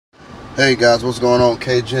Hey guys, what's going on?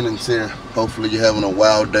 K Jennings here. Hopefully you're having a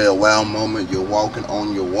wild day, a wild moment. You're walking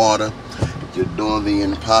on your water. You're doing the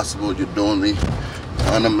impossible. You're doing the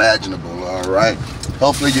unimaginable, alright?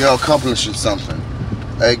 Hopefully you're accomplishing something.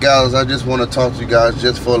 Hey guys, I just want to talk to you guys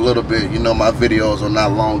just for a little bit. You know my videos are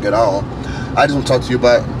not long at all. I just want to talk to you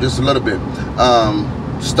about just a little bit.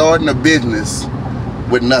 Starting a business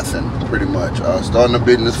with nothing, pretty much. Starting a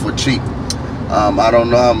business for cheap. I don't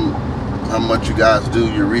know how much you guys do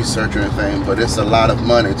your research or anything, but it's a lot of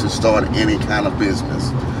money to start any kind of business.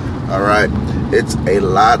 All right, it's a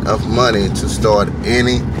lot of money to start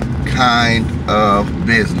any kind of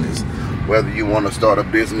business. Whether you want to start a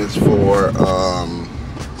business for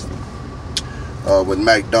with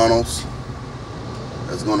McDonald's,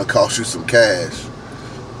 it's going to cost you some cash.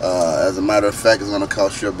 As a matter of fact, it's going to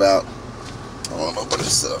cost you about, I don't know what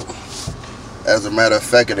it's up. As a matter of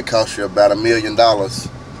fact, it'll cost you about $1 million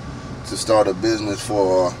to start a business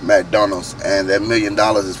for McDonald's, and that $1 million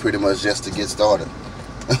is pretty much just to get started.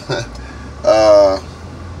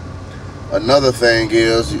 Another thing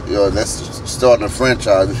is, that's starting a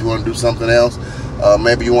franchise. If you want to do something else,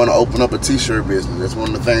 maybe you want to open up a t-shirt business. That's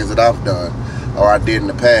one of the things that I've done, or I did in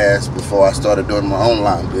the past before I started doing my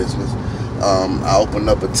online business. I opened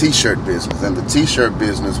up a t-shirt business, and the t-shirt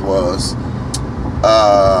business was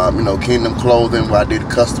Kingdom Clothing, where I did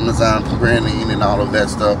custom design printing and all of that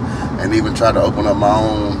stuff, and even tried to open up my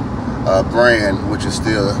own brand, which is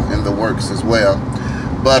still in the works as well.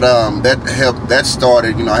 But that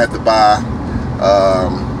started, I had to buy,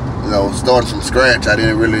 starting from scratch. I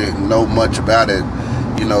didn't really know much about it,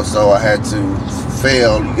 so I had to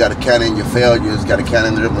fail. You got to count in your failures, got to count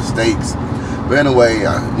in your mistakes. But anyway,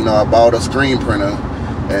 I bought a screen printer,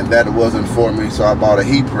 and that wasn't for me, so I bought a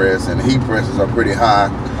heat press, and the heat presses are pretty high.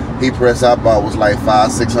 Heat press I bought was like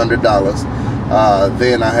 $500–600.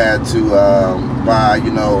 Then I had to buy,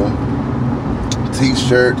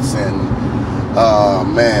 t-shirts, and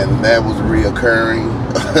man, that was reoccurring.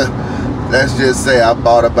 Let's just say I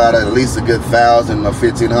bought about at least a good 1,000 or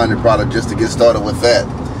 1,500 probably just to get started with that,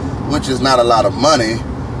 which is not a lot of money.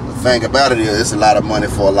 The thing about it is, it's a lot of money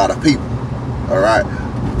for a lot of people. All right,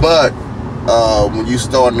 but when you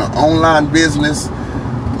start an online business,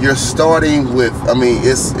 you're starting with,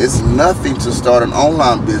 it's nothing to start an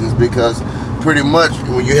online business, because pretty much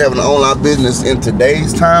when you have an online business in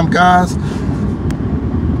today's time, guys,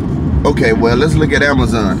 okay, well, let's look at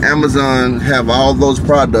Amazon. Amazon have all those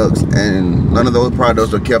products, and none of those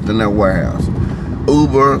products are kept in their warehouse.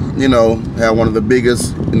 Uber, have one of the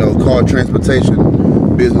biggest, car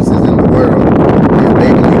transportation businesses in the world, and they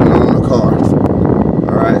don't even own a car.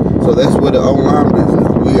 So that's where the online business,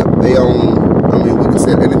 they own, we can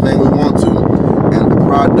sell anything we want to, and the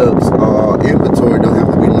products or inventory don't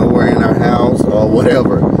have to be nowhere in our house or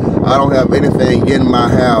whatever. I don't have anything in my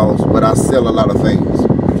house, but I sell a lot of things,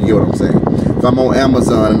 if you get what I'm saying. If I'm on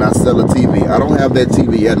Amazon and I sell a TV, I don't have that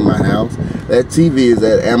TV at my house. That TV is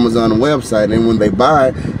at Amazon website, and when they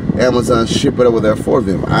buy, Amazon ship it over there for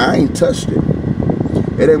them. I ain't touched it.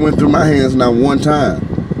 It ain't went through my hands not one time.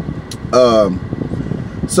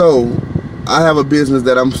 So I have a business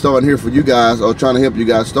that I'm starting here for you guys, or trying to help you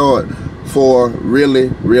guys start, for really,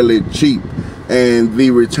 really cheap, and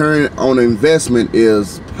the return on investment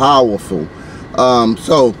is powerful.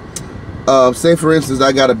 Say for instance,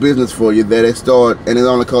 I got a business for you that and it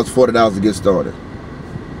only costs $40 to get started.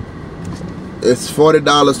 It's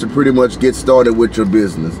 $40 to pretty much get started with your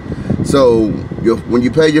business. So when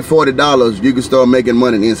you pay your $40, you can start making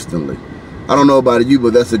money instantly. I don't know about you,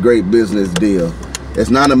 but that's a great business deal. It's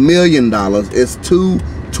not $1 million, it's two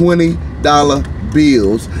 $20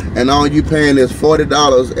 bills, and all you paying is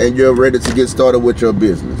 $40, and you're ready to get started with your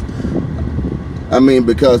business.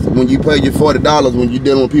 Because when you pay your $40, when you're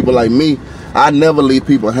dealing with people like me, I never leave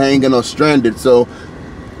people hanging or stranded. So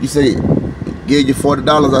you say, give you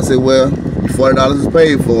 $40, I say, well, your $40 is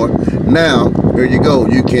paid for. Now, here you go.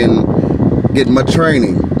 You can get my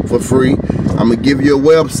training for free. I'm going to give you a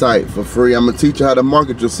website for free. I'm going to teach you how to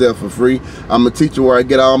market yourself for free. I'm going to teach you where I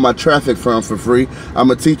get all my traffic from for free. I'm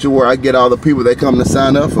going to teach you where I get all the people that come to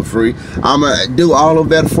sign up for free. I'm going to do all of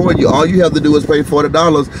that for you. All you have to do is pay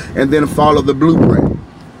 $40 and then follow the blueprint.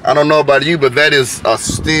 I don't know about you, but that is a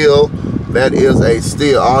steal. That is a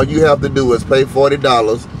steal. All you have to do is pay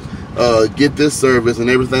 $40, get this service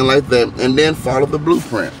and everything like that, and then follow the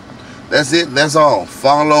blueprint. That's it. That's all.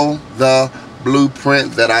 Follow the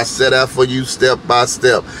blueprint that I set out for you step by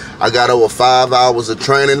step. I got over 5 hours of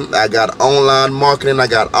training. I got online marketing. I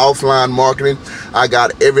got offline marketing. I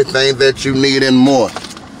got everything that you need and more.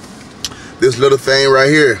 This little thing right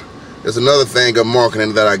here is another thing of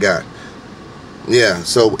marketing that I got. Yeah,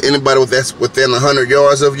 so anybody that's within 100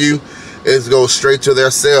 yards of you, It goes straight to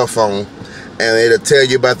their cell phone, and it'll tell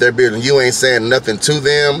you about their business. You ain't saying nothing to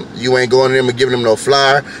them. You ain't going to them and giving them no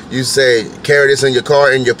flyer. You say, carry this in your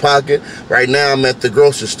car, in your pocket. Right now, I'm at the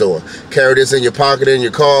grocery store. Carry this in your pocket, in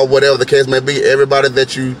your car, whatever the case may be. Everybody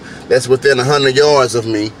that's within 100 yards of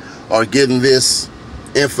me are getting this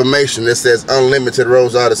information that says unlimited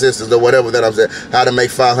roadside assistance or whatever that I'm saying. How to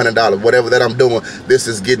make $500, whatever that I'm doing. This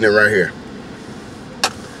is getting it right here.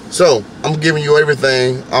 So I'm giving you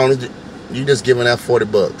everything. You just giving out 40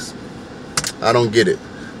 bucks. I don't get it.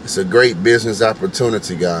 It's a great business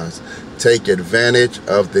opportunity, guys. Take advantage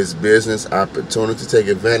of this business opportunity. Take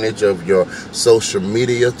advantage of your social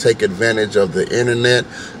media. Take advantage of the internet.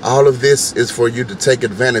 All of this is for you to take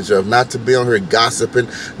advantage of. Not to be on here gossiping.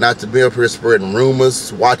 Not to be up here spreading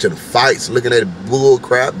rumors, watching fights, looking at bull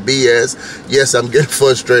crap, BS. Yes, I'm getting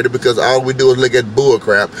frustrated because all we do is look at bull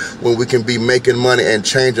crap when we can be making money and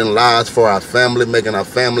changing lives for our family, making our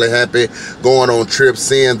family happy, going on trips,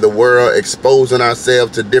 seeing the world, exposing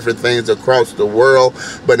ourselves to different things across the world.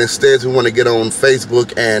 But instead, we want to get on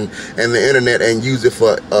Facebook and the internet and use it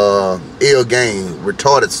for ill gain,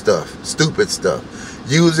 retarded stuff, stupid stuff.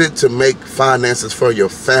 Use it to make finances for your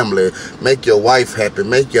family, make your wife happy,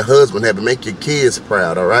 make your husband happy, make your kids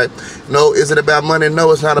proud, all right? No, is it about money?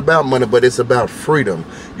 No, it's not about money, but it's about freedom.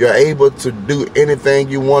 You're able to do anything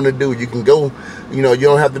you want to do. You can go, you know, you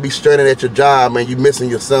don't have to be straining at your job and you're missing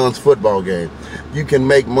your son's football game. You can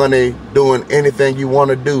make money doing anything you want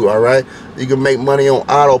to do, all right? You can make money on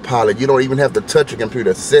autopilot. You don't even have to touch a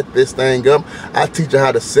computer. Set this thing up. I teach you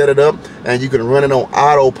how to set it up, and you can run it on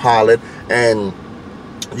autopilot, and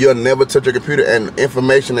you'll never touch a computer, and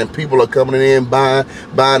information and people are coming in buying.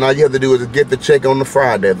 All you have to do is get the check on the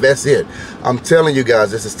Friday. That's it. I'm telling you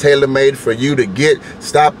guys, this is tailor-made for you to get.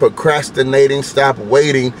 Stop procrastinating, stop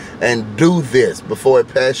waiting, and do this before it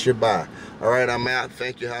passes you by. All right, I'm out.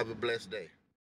 Thank you. Have a blessed day.